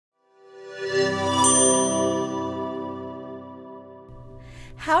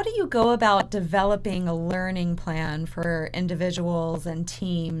how do you go about developing a learning plan for individuals and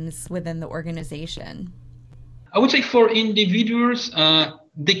teams within the organization? I would say for individuals,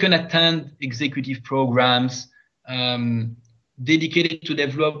 they can attend executive programs dedicated to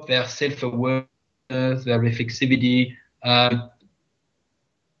develop their self-awareness, their reflexivity.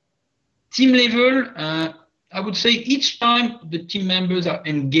 Team level, I would say each time the team members are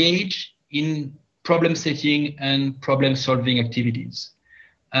engaged in problem setting and problem solving activities.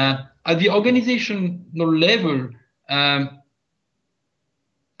 At the organizational level, I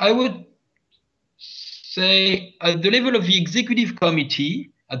would say at the level of the executive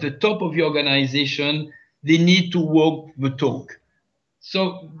committee, at the top of the organization, they need to walk the talk.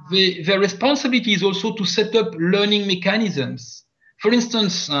 So their responsibility is also to set up learning mechanisms. For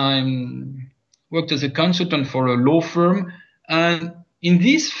instance, I worked as a consultant for a law firm, and in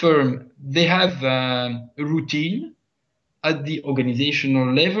this firm, they have a routine at the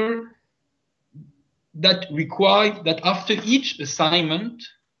organizational level that requires that after each assignment,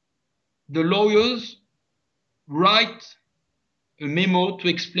 the lawyers write a memo to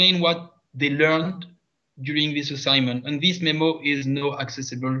explain what they learned during this assignment. And this memo is now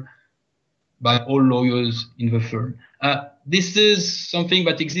accessible by all lawyers in the firm. This is something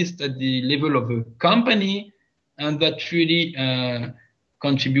that exists at the level of a company and that really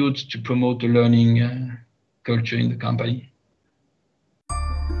contributes to promote a learning culture in the company.